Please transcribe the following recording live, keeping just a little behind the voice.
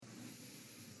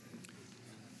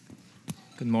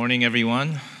Good morning,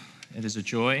 everyone. It is a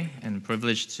joy and a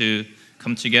privilege to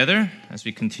come together as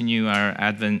we continue our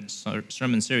Advent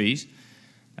sermon series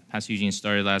that Pastor Eugene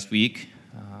started last week.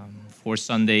 4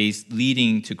 Sundays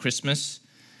leading to Christmas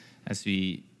as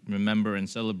we remember and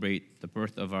celebrate the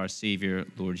birth of our Savior,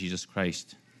 Lord Jesus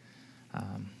Christ.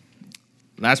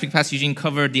 Last week, Pastor Eugene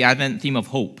covered the Advent theme of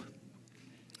hope,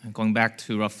 going back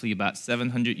to roughly about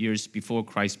 700 years before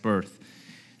Christ's birth.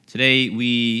 Today,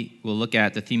 we will look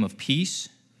at the theme of peace,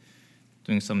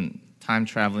 doing some time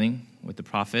traveling with the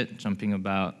prophet, jumping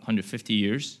about 150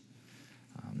 years,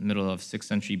 middle of 6th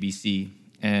century BC.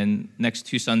 And next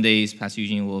 2 Sundays, Pastor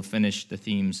Eugene will finish the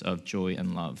themes of joy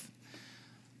and love.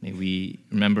 May we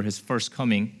remember his first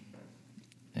coming,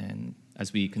 and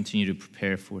as we continue to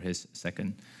prepare for his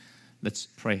second. Let's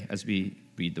pray as we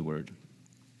read the word.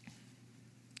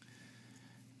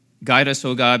 Guide us,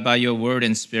 O God, by your word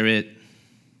and spirit,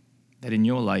 that in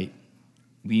your light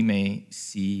we may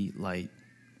see light,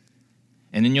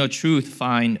 and in your truth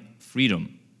find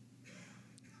freedom,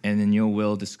 and in your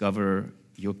will discover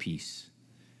your peace.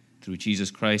 Through Jesus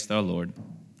Christ our Lord.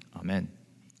 Amen.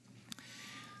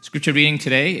 Scripture reading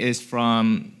today is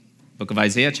from the book of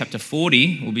Isaiah, chapter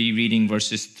 40. We'll be reading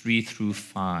verses 3 through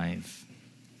 5.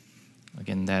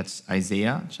 Again, that's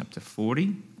Isaiah, chapter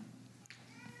 40,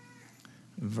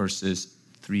 verses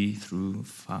 3 through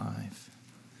 5.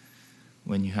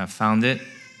 When you have found it,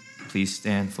 please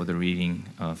stand for the reading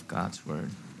of God's word.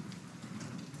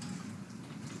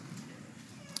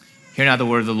 Hear now the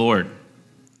word of the Lord.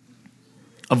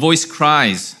 A voice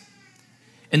cries,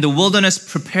 "In the wilderness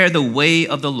prepare the way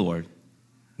of the Lord.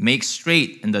 Make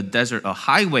straight in the desert a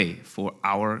highway for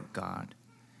our God.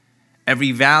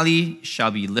 Every valley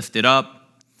shall be lifted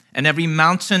up, and every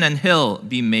mountain and hill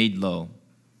be made low.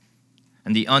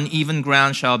 And the uneven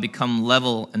ground shall become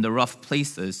level, and the rough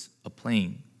places a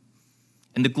plain.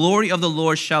 And the glory of the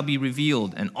Lord shall be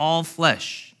revealed, and all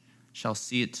flesh shall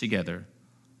see it together.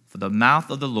 For the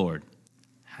mouth of the Lord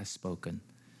has spoken."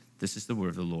 This is the word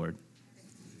of the Lord.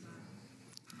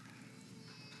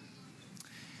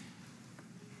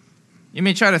 You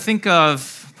may try to think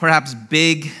of perhaps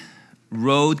big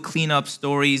road cleanup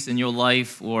stories in your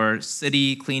life or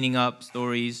city cleaning up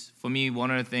stories. For me, one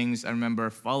of the things I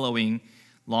remember following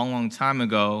long time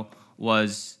ago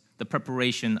was the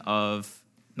preparation of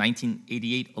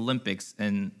 1988 Olympics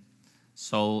in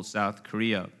Seoul, South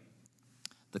Korea.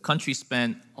 The country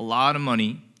spent a lot of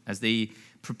money as they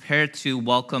prepared to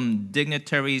welcome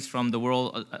dignitaries from the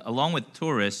world along with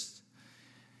tourists.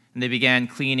 And they began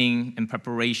cleaning in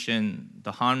preparation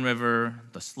the Han River,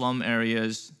 the slum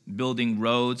areas, building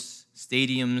roads,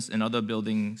 stadiums, and other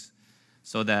buildings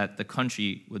so that the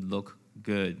country would look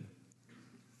good.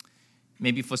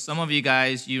 Maybe for some of you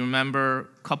guys, you remember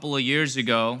a couple of years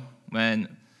ago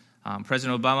when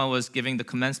President Obama was giving the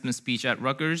commencement speech at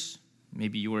Rutgers.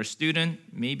 Maybe you were a student,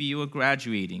 maybe you were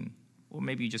graduating, or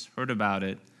maybe you just heard about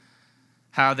it,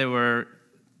 how there were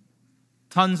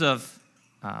tons of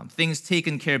things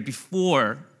taken care of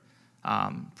before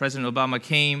President Obama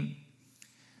came,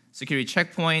 security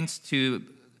checkpoints to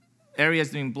areas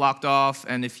being blocked off,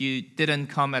 and if you didn't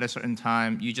come at a certain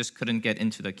time, you just couldn't get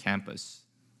into the campus.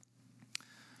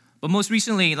 But most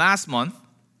recently, last month,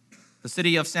 the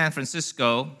city of San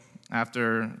Francisco,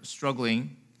 after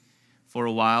struggling for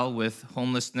a while with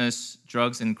homelessness,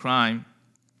 drugs, and crime,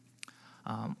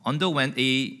 underwent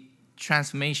a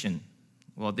transformation.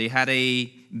 Well, they had a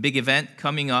big event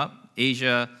coming up,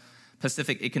 Asia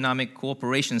Pacific Economic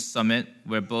Cooperation Summit,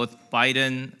 where both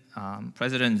Biden,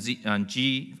 President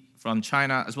Xi from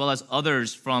China, as well as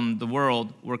others from the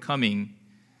world were coming.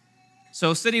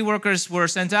 So city workers were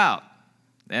sent out,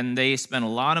 and they spent a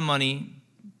lot of money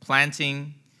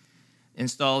planting,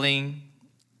 installing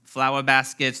flower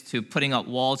baskets, to putting up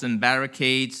walls and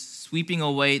barricades, sweeping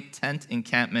away tent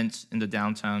encampments in the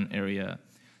downtown area,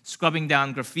 scrubbing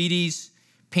down graffitis,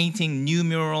 painting new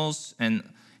murals, and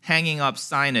hanging up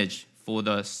signage for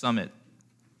the summit.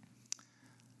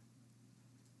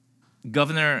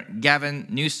 Governor Gavin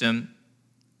Newsom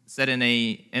said in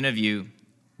an interview,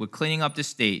 "We're cleaning up the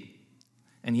state."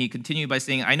 And he continued by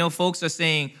saying, "I know folks are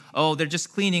saying, oh, they're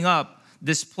just cleaning up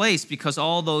this place because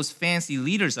all those fancy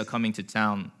leaders are coming to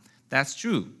town." That's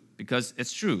true, because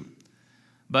it's true.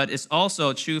 But it's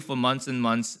also true for months and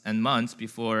months and months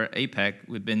before APEC,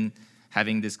 we've been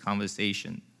having this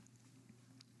conversation.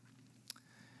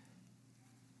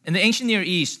 In the ancient Near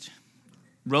East,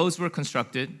 roads were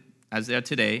constructed, as they are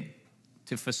today,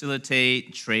 to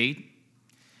facilitate trade,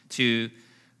 to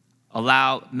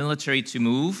allow military to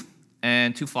move,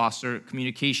 and to foster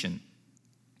communication.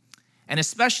 And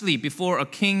especially before a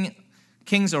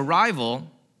king's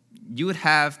arrival, you would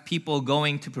have people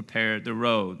going to prepare the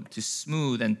road, to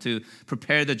smooth and to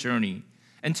prepare the journey.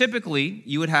 And typically,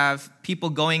 you would have people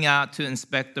going out to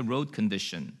inspect the road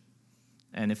condition.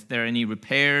 And if there are any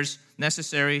repairs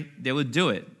necessary, they would do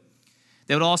it.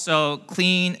 They would also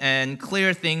clean and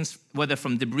clear things, whether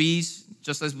from debris,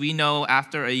 just as we know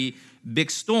after a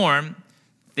big storm,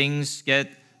 things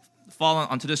get fallen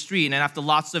onto the street. And after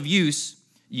lots of use,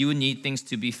 you would need things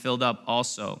to be filled up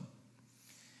also.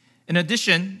 In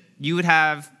addition, you would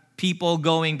have people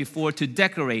going before to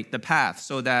decorate the path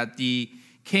so that the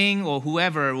king or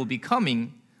whoever will be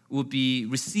coming will be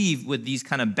received with these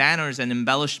kind of banners and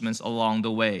embellishments along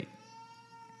the way.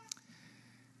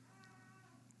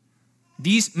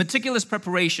 These meticulous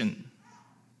preparation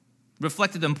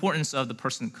reflected the importance of the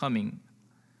person coming.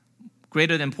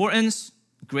 Greater the importance,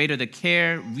 greater the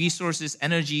care, resources,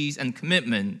 energies, and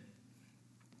commitment.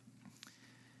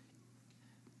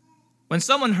 When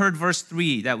someone heard verse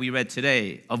 3 that we read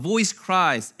today, a voice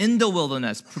cries, "In the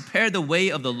wilderness, prepare the way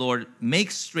of the Lord,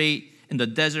 make straight in the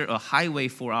desert a highway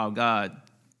for our God."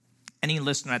 Any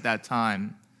listener at that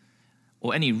time,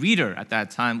 or any reader at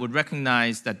that time, would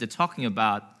recognize that they're talking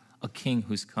about a king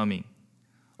who's coming,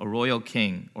 a royal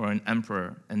king or an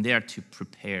emperor, and they are to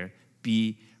prepare,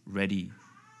 be ready.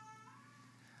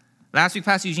 Last week,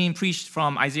 Pastor Eugene preached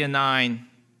from Isaiah 9,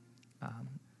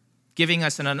 giving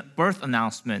us a birth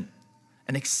announcement,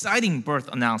 an exciting birth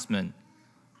announcement,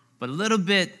 but a little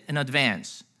bit in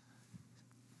advance,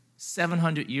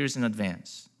 700 years in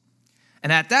advance.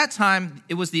 And at that time,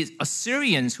 it was the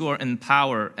Assyrians who were in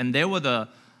power, and they were the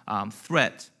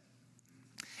threat.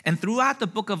 And throughout the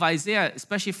book of Isaiah,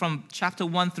 especially from chapter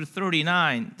 1 through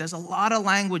 39, there's a lot of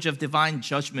language of divine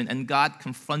judgment and God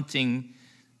confronting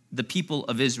the people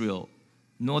of Israel,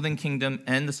 northern kingdom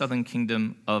and the southern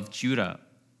kingdom of Judah.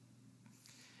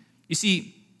 You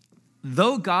see,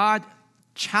 though God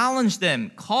challenged them,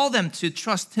 called them to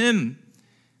trust Him,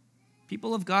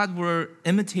 people of God were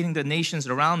imitating the nations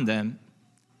around them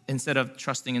instead of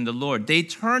trusting in the Lord. They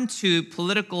turned to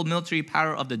political military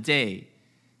power of the day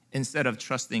instead of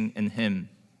trusting in Him.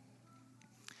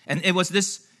 And it was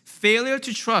this failure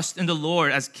to trust in the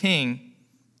Lord as king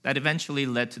that eventually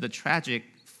led to the tragic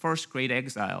first great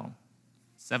exile,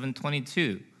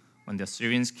 722, when the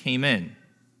Assyrians came in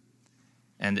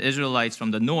and the Israelites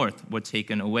from the north were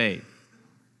taken away.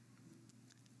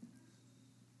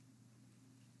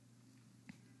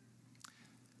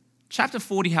 Chapter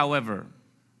 40, however,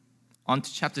 on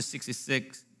to chapter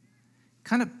 66,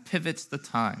 kind of pivots the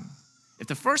time. If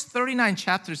the first 39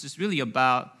 chapters is really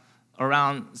about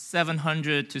around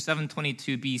 700 to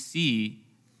 722 BC,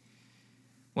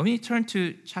 when we turn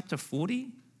to chapter 40,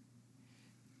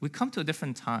 we come to a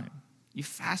different time. You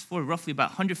fast forward roughly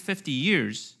about 150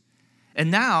 years,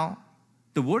 and now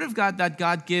the word of God that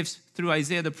God gives through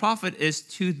Isaiah the prophet is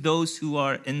to those who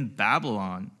are in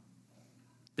Babylon.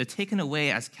 They're taken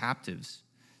away as captives.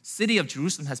 City of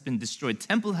Jerusalem has been destroyed.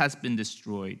 Temple has been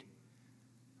destroyed.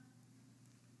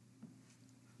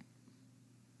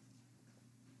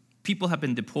 People have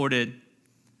been deported,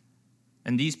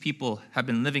 and these people have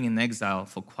been living in exile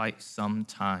for quite some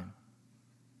time.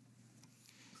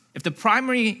 If the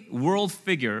primary world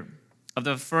figure of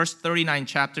the first 39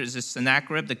 chapters is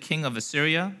Sennacherib, the king of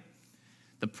Assyria,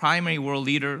 the primary world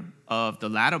leader of the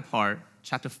latter part,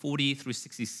 chapter 40 through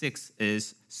 66,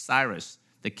 is Cyrus,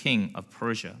 the king of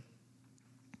Persia.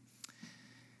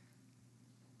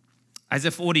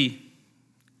 Isaiah 40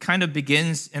 kind of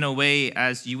begins in a way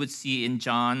as you would see in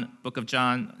John, book of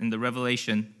John, in the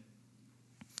Revelation,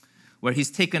 where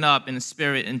he's taken up in the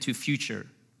spirit into future.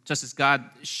 Just as God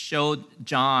showed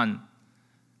John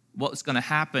what's going to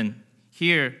happen,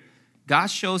 here, God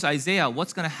shows Isaiah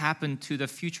what's going to happen to the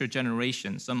future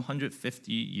generation some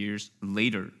 150 years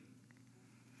later.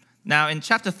 Now, in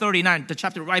chapter 39, the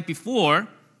chapter right before,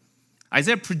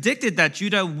 Isaiah predicted that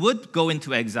Judah would go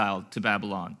into exile to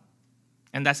Babylon.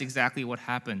 And that's exactly what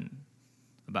happened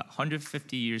about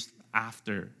 150 years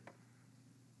after,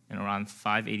 in around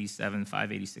 587,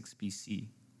 586 BC.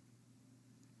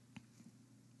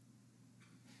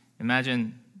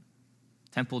 Imagine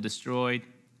temple destroyed,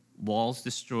 walls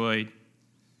destroyed,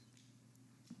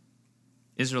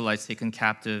 Israelites taken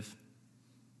captive.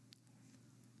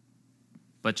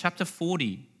 But chapter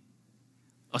 40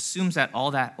 assumes that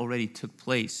all that already took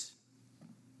place.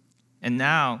 And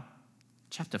now,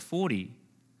 chapter 40,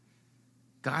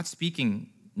 God speaking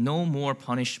no more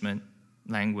punishment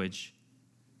language.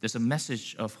 There's a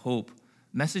message of hope,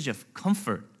 message of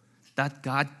comfort that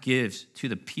God gives to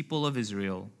the people of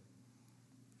Israel.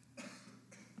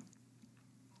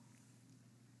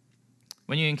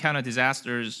 When you encounter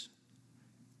disasters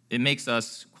it makes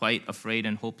us quite afraid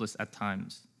and hopeless at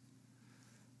times.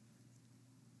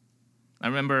 I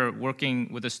remember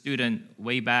working with a student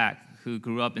way back who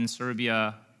grew up in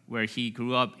Serbia, where he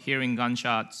grew up hearing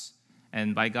gunshots,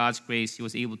 and by God's grace, he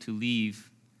was able to leave.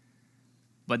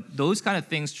 But those kind of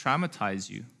things traumatize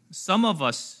you. Some of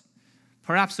us,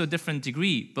 perhaps to a different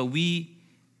degree, but we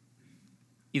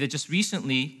either just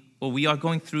recently or we are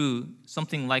going through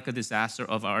something like a disaster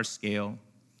of our scale.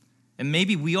 And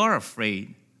maybe we are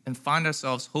afraid and find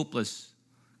ourselves hopeless,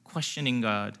 questioning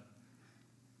God.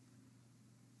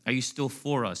 Are you still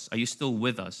for us? Are you still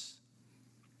with us?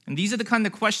 And these are the kind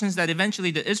of questions that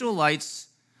eventually the Israelites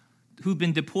who've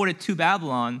been deported to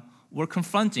Babylon were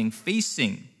confronting,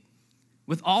 facing.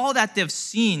 With all that they've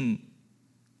seen,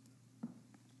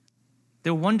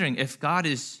 they're wondering if God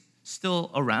is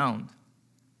still around.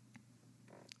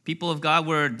 People of God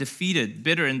were defeated,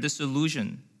 bitter, and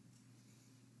disillusioned.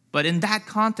 But in that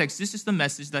context, this is the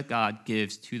message that God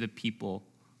gives to the people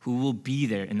who will be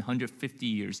there in 150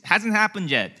 years. It hasn't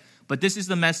happened yet, but this is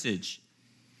the message.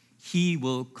 He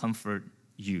will comfort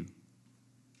you.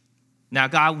 Now,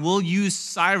 God will use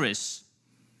Cyrus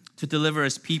to deliver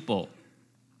his people.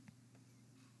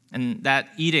 And that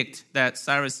edict that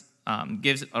Cyrus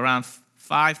gives around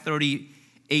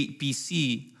 538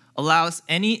 BC allows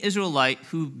any Israelite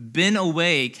who've been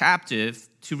away captive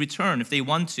to return if they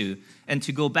want to, and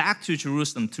to go back to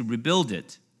Jerusalem to rebuild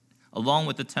it, along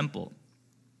with the temple.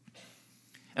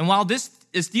 And while this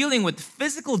is dealing with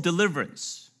physical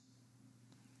deliverance,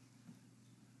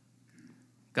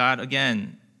 God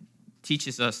again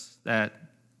teaches us that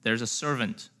there's a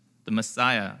servant, the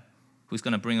Messiah, who's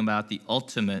going to bring about the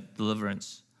ultimate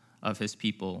deliverance of his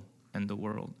people and the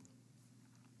world.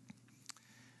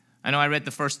 I know I read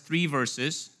the first 3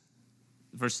 verses,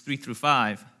 verse 3 through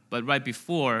 5, but right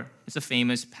before, it's a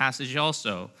famous passage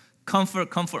also. Comfort,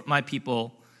 comfort my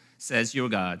people, says your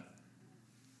God.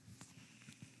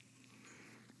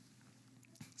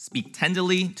 Speak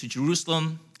tenderly to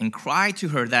Jerusalem and cry to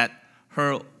her that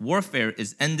her warfare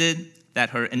is ended, that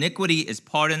her iniquity is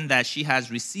pardoned, that she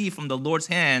has received from the Lord's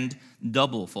hand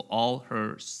double for all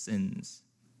her sins.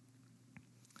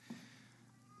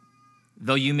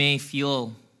 Though you may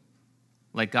feel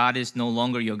like God is no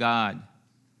longer your God,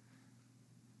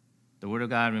 the Word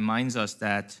of God reminds us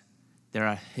that there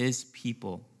are his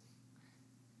people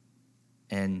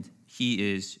and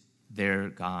he is their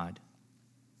God.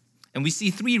 And we see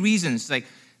 3 reasons. Like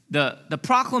the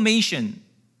proclamation,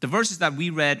 the verses that we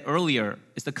read earlier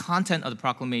is the content of the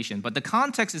proclamation, but the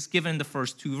context is given in the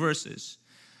first 2 verses.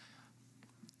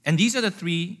 And these are the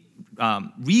 3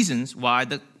 reasons why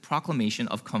the proclamation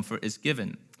of comfort is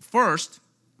given. First,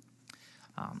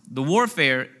 the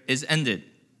warfare is ended.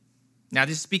 Now,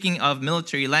 this is speaking of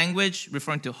military language,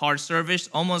 referring to hard service,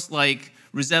 almost like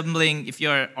resembling if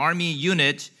you're an army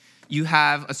unit, you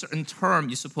have a certain term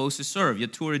you're supposed to serve, your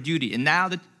tour of duty. And now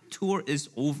the tour is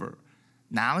over.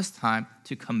 Now it's time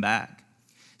to come back.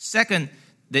 Second,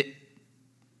 the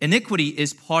iniquity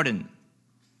is pardoned.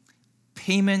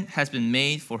 Payment has been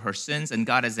made for her sins, and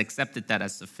God has accepted that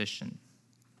as sufficient.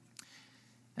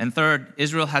 And third,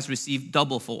 Israel has received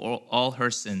double for all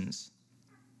her sins.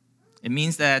 It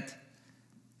means that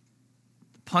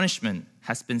punishment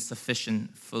has been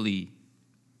sufficient fully.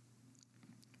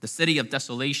 The city of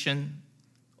desolation,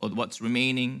 or what's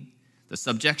remaining, the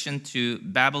subjection to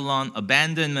Babylon,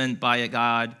 abandonment by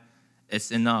God,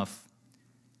 is enough.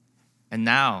 And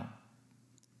now,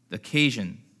 the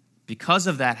occasion, because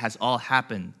of that has all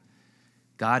happened,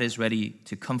 God is ready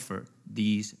to comfort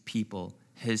these people,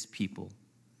 his people.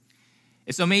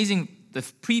 It's amazing, the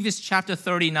previous chapter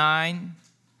 39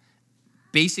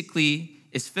 basically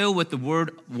is filled with the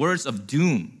words of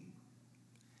doom.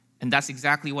 And that's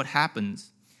exactly what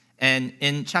happens. And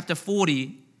in chapter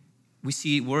 40, we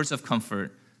see words of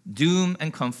comfort, doom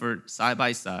and comfort side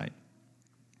by side.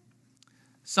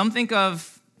 Some think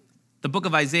of the book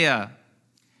of Isaiah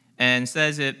and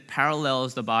says it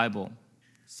parallels the Bible.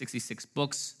 66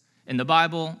 books in the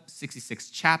Bible, 66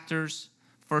 chapters.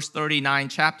 First 39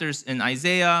 chapters in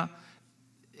Isaiah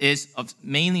is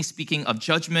mainly speaking of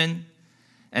judgment,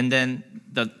 and then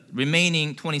the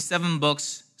remaining 27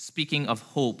 books speaking of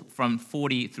hope from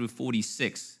 40 through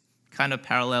 46, kind of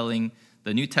paralleling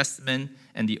the New Testament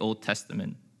and the Old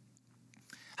Testament.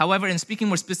 However, in speaking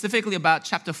more specifically about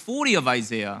chapter 40 of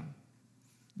Isaiah,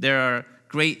 there are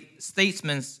great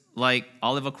statesmen like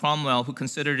Oliver Cromwell who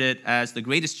considered it as the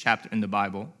greatest chapter in the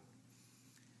Bible.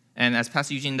 And as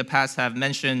Pastor Eugene in the past have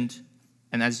mentioned,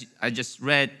 and as I just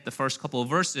read the first couple of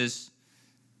verses,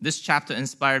 this chapter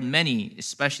inspired many,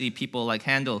 especially people like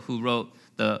Handel, who wrote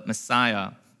the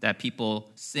Messiah, that people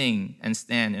sing and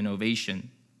stand in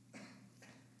ovation.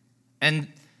 And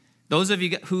those of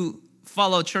you who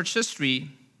follow church history,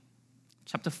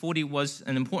 chapter 40 was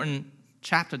an important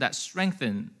chapter that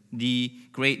strengthened the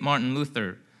great Martin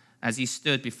Luther as he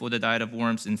stood before the Diet of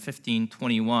Worms in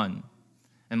 1521.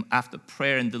 And after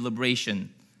prayer and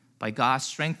deliberation, by God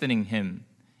strengthening him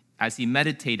as he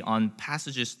meditated on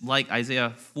passages like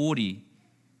Isaiah 40,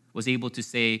 was able to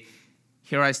say,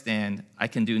 "Here I stand, I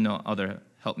can do no other,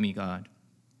 help me God."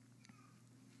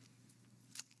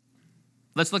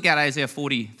 Let's look at Isaiah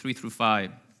 40, 3 through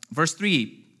 5. Verse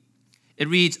 3, it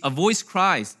reads, "A voice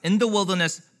cries, in the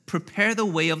wilderness, prepare the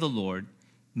way of the Lord,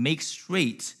 make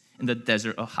straight in the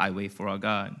desert a highway for our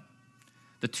God."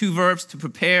 The two verbs, to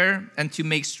prepare and to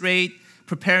make straight,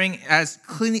 preparing as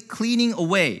cleaning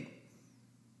away,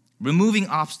 removing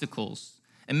obstacles,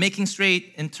 and making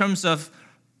straight in terms of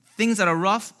things that are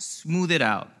rough, smooth it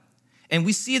out. And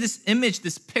we see this image,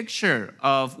 this picture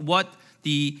of what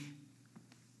the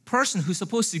person who's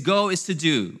supposed to go is to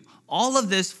do. All of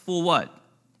this for what?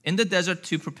 In the desert,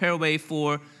 to prepare a way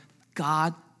for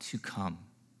God to come.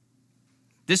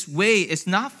 This way is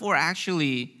not for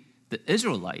actually the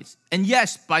Israelites. And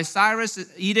yes, by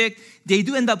Cyrus' edict, they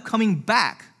do end up coming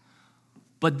back.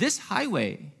 But this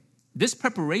highway, this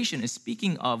preparation is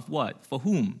speaking of what? For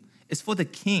whom? It's for the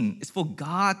king. It's for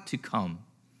God to come.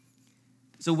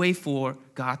 It's a way for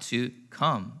God to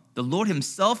come. The Lord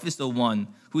himself is the one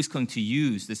who is going to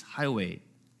use this highway.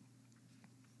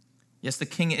 Yes, the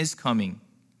king is coming.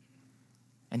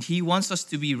 And he wants us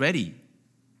to be ready.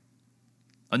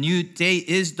 A new day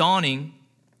is dawning.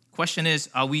 Question is,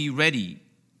 are we ready?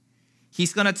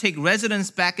 He's going to take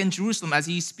residence back in Jerusalem as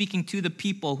he's speaking to the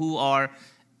people who are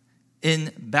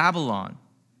in Babylon.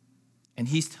 And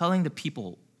he's telling the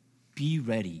people, be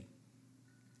ready.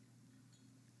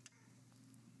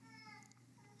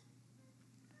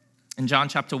 In John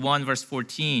chapter 1, verse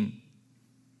 14,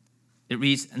 it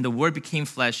reads, "And the word became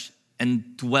flesh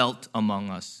and dwelt among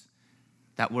us."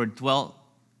 That word dwelt,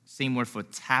 same word for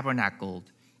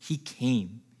tabernacled. He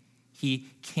came. He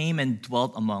came and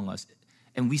dwelt among us.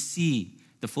 And we see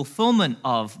the fulfillment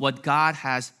of what God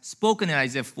has spoken in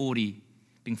Isaiah 40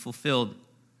 being fulfilled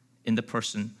in the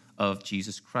person of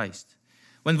Jesus Christ.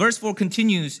 When verse 4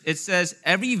 continues, it says,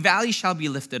 "Every valley shall be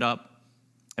lifted up,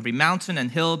 every mountain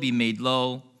and hill be made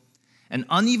low, and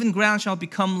uneven ground shall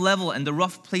become level, and the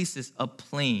rough places a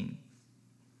plain."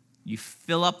 You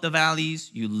fill up the valleys,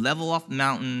 you level off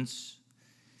mountains,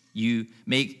 you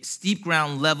make steep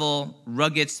ground level,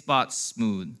 rugged spots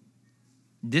smooth.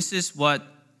 This is what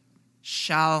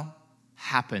shall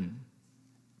happen.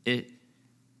 It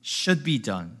should be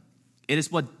done. It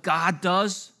is what God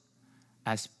does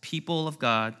as people of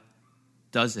God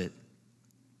does it.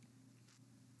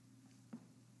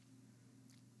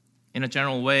 In a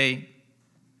general way,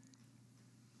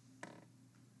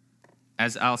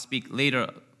 as I'll speak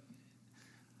later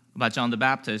about John the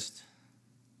Baptist,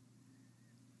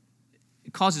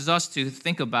 it causes us to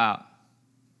think about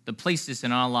the places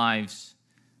in our lives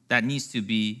that needs to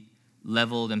be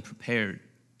leveled and prepared.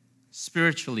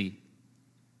 Spiritually,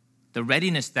 the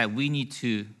readiness that we need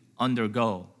to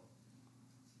undergo.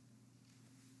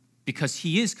 Because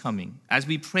he is coming. As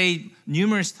we prayed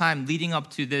numerous times leading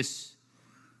up to this,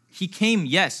 he came,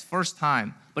 yes, first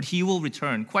time, but he will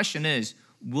return. Question is,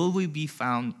 will we be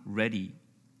found ready?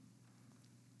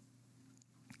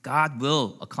 God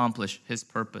will accomplish his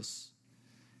purpose.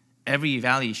 Every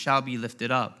valley shall be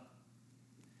lifted up.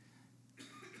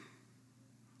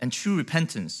 And true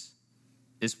repentance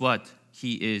is what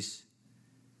he is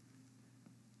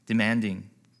demanding.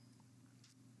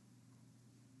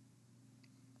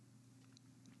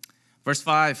 Verse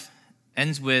 5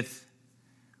 ends with,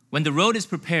 "When the road is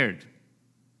prepared,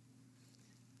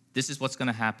 this is what's going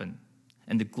to happen.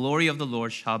 And the glory of the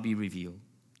Lord shall be revealed.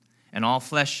 And all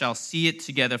flesh shall see it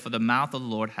together, for the mouth of the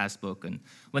Lord has spoken.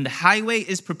 When the highway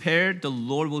is prepared, the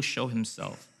Lord will show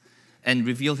himself and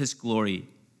reveal his glory,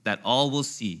 that all will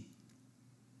see."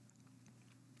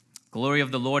 Glory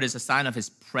of the Lord is a sign of his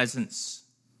presence,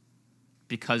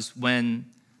 because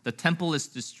when the temple is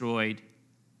destroyed,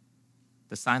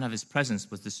 the sign of his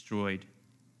presence was destroyed.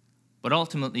 But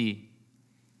ultimately,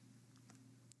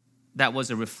 that was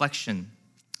a reflection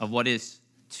of what is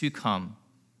to come.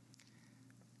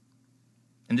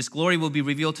 And this glory will be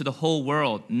revealed to the whole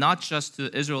world, not just to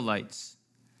the Israelites,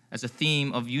 as a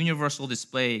theme of universal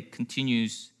display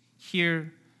continues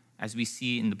here, as we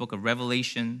see in the book of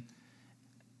Revelation,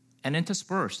 and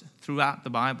interspersed throughout the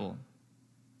Bible.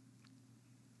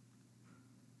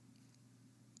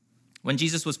 When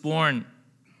Jesus was born,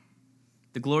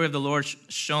 the glory of the Lord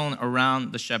shone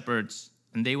around the shepherds,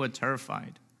 and they were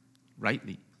terrified,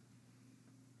 rightly.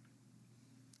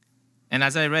 And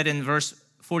as I read in verse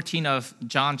 14 of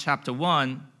John chapter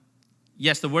 1,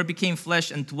 yes, the Word became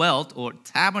flesh and dwelt, or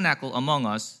tabernacle, among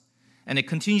us. And it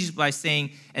continues by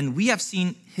saying, and we have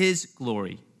seen his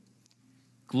glory.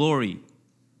 Glory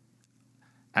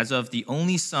as of the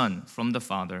only Son from the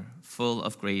Father, full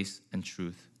of grace and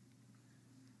truth.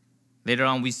 Later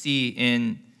on, we see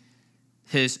in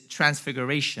his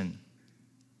transfiguration,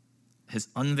 his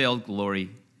unveiled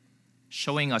glory,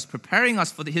 showing us, preparing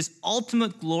us for his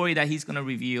ultimate glory that he's going to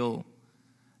reveal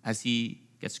as he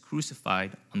gets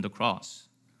crucified on the cross,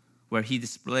 where he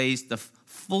displays the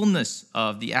fullness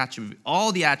of the attribute,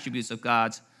 all the attributes of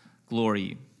God's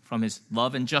glory, from his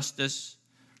love and justice,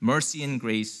 mercy and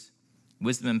grace,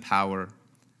 wisdom and power,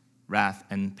 wrath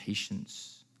and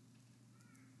patience.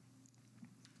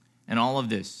 And all of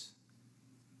this,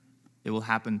 it will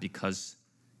happen because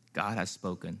God has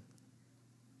spoken.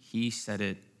 He said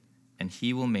it, and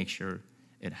he will make sure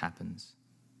it happens.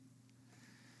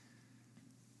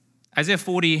 Isaiah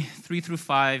 40, 3 through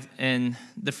 5, in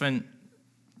different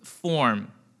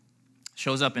form,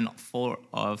 shows up in 4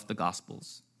 of the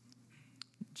Gospels.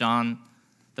 John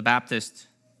the Baptist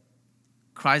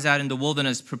cries out in the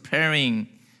wilderness,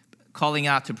 calling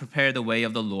out to prepare the way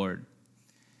of the Lord.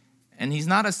 And he's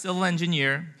not a civil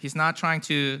engineer. He's not trying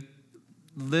to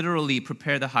literally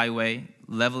prepare the highway,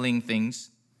 leveling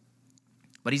things.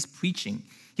 But he's preaching.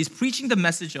 He's preaching the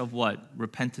message of what?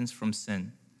 Repentance from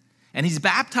sin. And he's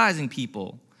baptizing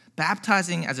people,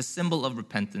 baptizing as a symbol of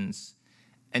repentance,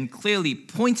 and clearly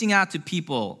pointing out to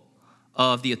people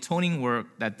of the atoning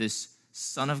work that this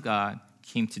Son of God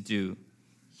came to do.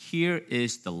 Here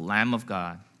is the Lamb of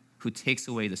God who takes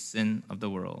away the sin of the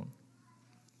world.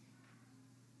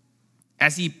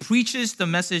 As he preaches the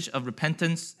message of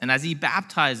repentance and as he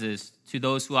baptizes to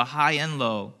those who are high and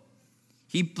low,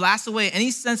 he blasts away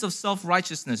any sense of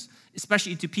self-righteousness,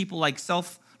 especially to people like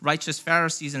self-righteous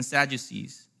Pharisees and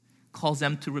Sadducees, calls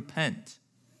them to repent.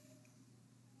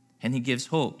 And he gives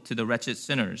hope to the wretched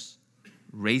sinners,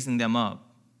 raising them up.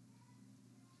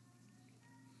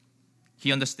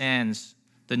 He understands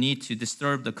the need to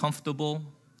disturb the comfortable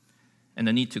and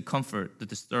the need to comfort the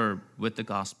disturbed with the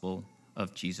gospel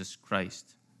of Jesus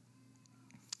Christ.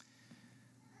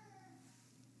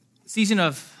 Season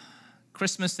of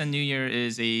Christmas and New Year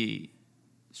is a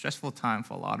stressful time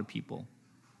for a lot of people.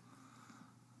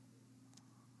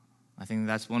 I think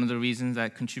that's one of the reasons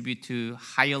that contribute to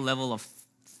higher level of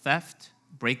theft,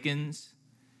 break-ins.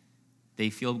 They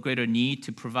feel greater need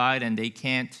to provide and they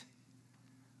can't,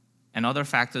 and other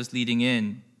factors leading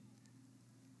in.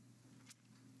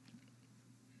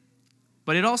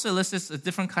 But it also elicits a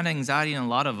different kind of anxiety in a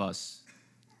lot of us,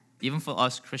 even for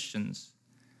us Christians.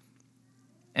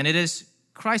 And it is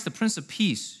Christ, the Prince of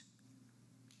Peace,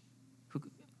 who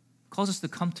calls us to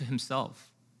come to himself,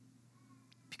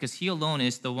 because he alone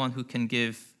is the one who can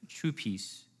give true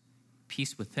peace,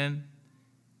 peace with him.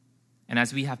 And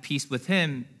as we have peace with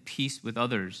him, peace with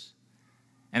others.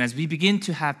 And as we begin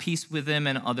to have peace with him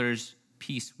and others,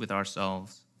 peace with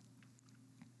ourselves.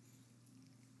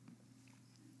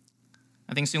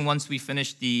 I think soon, once we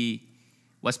finish the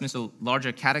Westminster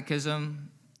Larger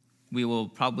Catechism, we will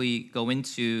probably go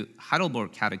into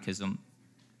Heidelberg Catechism.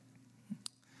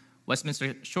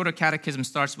 Westminster Shorter Catechism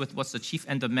starts with what's the chief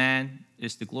end of man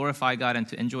is to glorify God and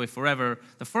to enjoy forever.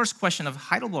 The first question of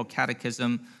Heidelberg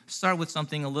Catechism starts with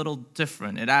something a little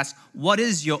different. It asks, what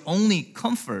is your only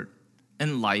comfort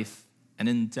in life and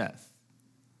in death?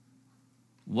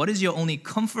 What is your only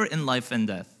comfort in life and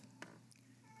death?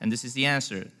 And this is the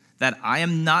answer, that I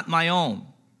am not my own,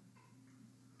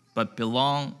 but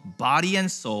belong body and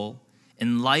soul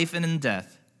in life and in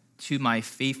death to my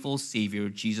faithful Savior,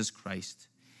 Jesus Christ.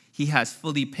 He has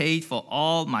fully paid for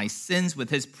all my sins with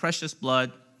his precious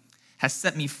blood, has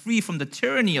set me free from the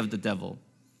tyranny of the devil.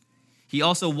 He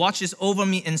also watches over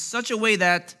me in such a way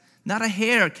that not a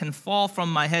hair can fall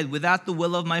from my head without the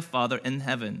will of my Father in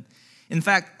heaven. In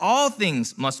fact, all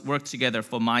things must work together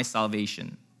for my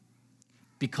salvation.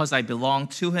 Because I belong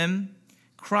to him,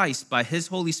 Christ, by his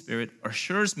Holy Spirit,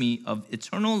 assures me of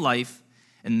eternal life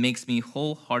and makes me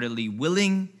wholeheartedly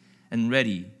willing and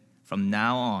ready from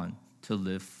now on to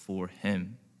live for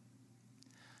him.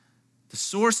 The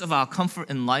source of our comfort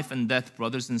in life and death,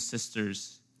 brothers and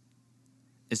sisters,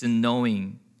 is in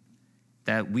knowing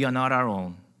that we are not our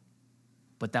own,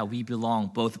 but that we belong,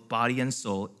 both body and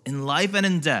soul, in life and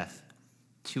in death,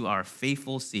 to our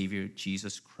faithful Savior,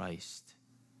 Jesus Christ.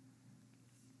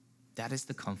 That is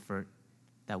the comfort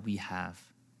that we have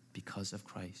because of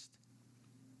Christ.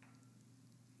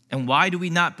 And why do we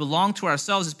not belong to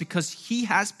ourselves? It's because he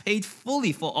has paid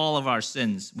fully for all of our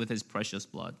sins with his precious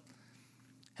blood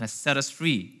and has set us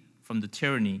free from the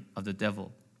tyranny of the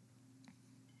devil.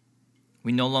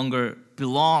 We no longer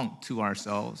belong to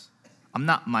ourselves. I'm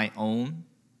not my own.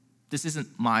 This isn't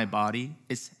my body,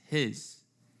 it's his.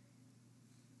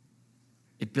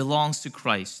 It belongs to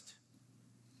Christ.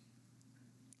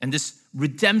 And this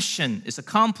redemption is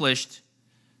accomplished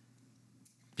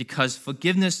because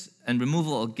forgiveness and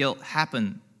removal of guilt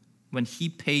happened when he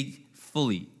paid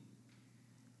fully.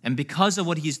 And because of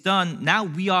what he's done, now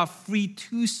we are free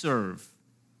to serve.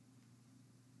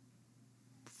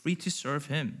 Free to serve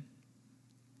him.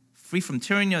 Free from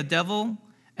tyranny of the devil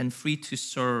and free to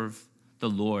serve the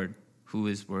Lord who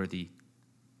is worthy.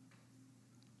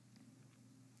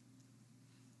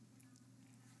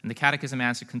 And the Catechism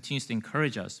answer continues to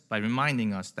encourage us by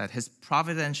reminding us that his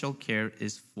providential care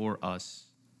is for us.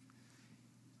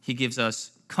 He gives us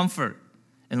comfort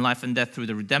in life and death through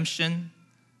the redemption,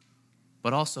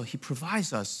 but also he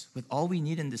provides us with all we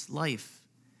need in this life.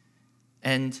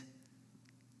 And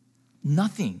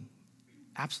nothing,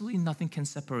 absolutely nothing can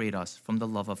separate us from the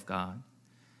love of God.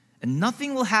 And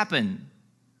nothing will happen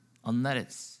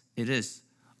unless it is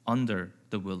under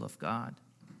the will of God.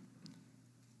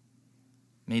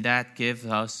 May that give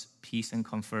us peace and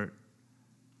comfort.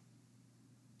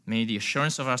 May the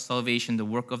assurance of our salvation, the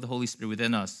work of the Holy Spirit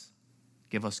within us,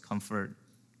 give us comfort.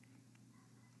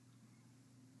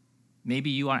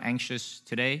 Maybe you are anxious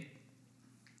today.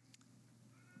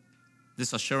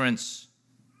 This assurance,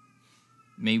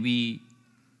 may we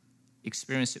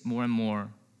experience it more and more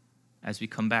as we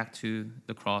come back to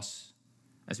the cross,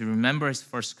 as we remember his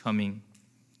first coming,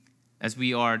 as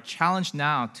we are challenged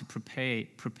now to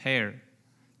prepare,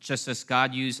 just as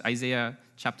God used Isaiah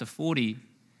chapter 40,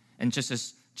 and just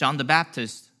as John the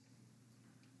Baptist.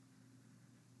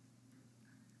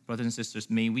 Brothers and sisters,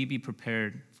 may we be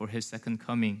prepared for his second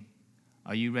coming.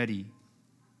 Are you ready?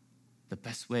 The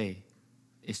best way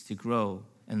is to grow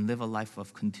and live a life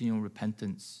of continual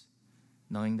repentance,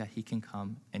 knowing that he can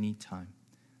come anytime.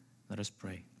 Let us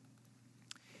pray.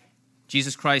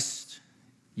 Jesus Christ,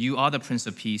 you are the Prince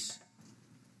of Peace,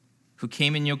 who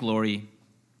came in your glory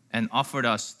and offered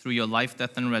us through your life,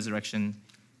 death, and resurrection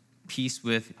peace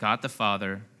with God the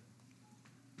Father,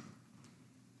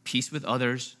 peace with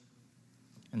others,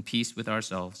 and peace with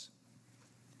ourselves.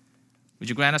 Would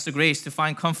you grant us the grace to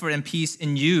find comfort and peace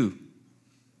in you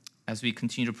as we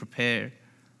continue to prepare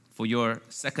for your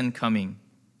second coming,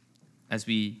 as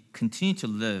we continue to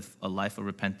live a life of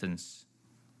repentance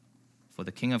for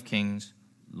the King of Kings,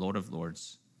 Lord of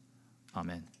Lords.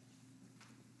 Amen.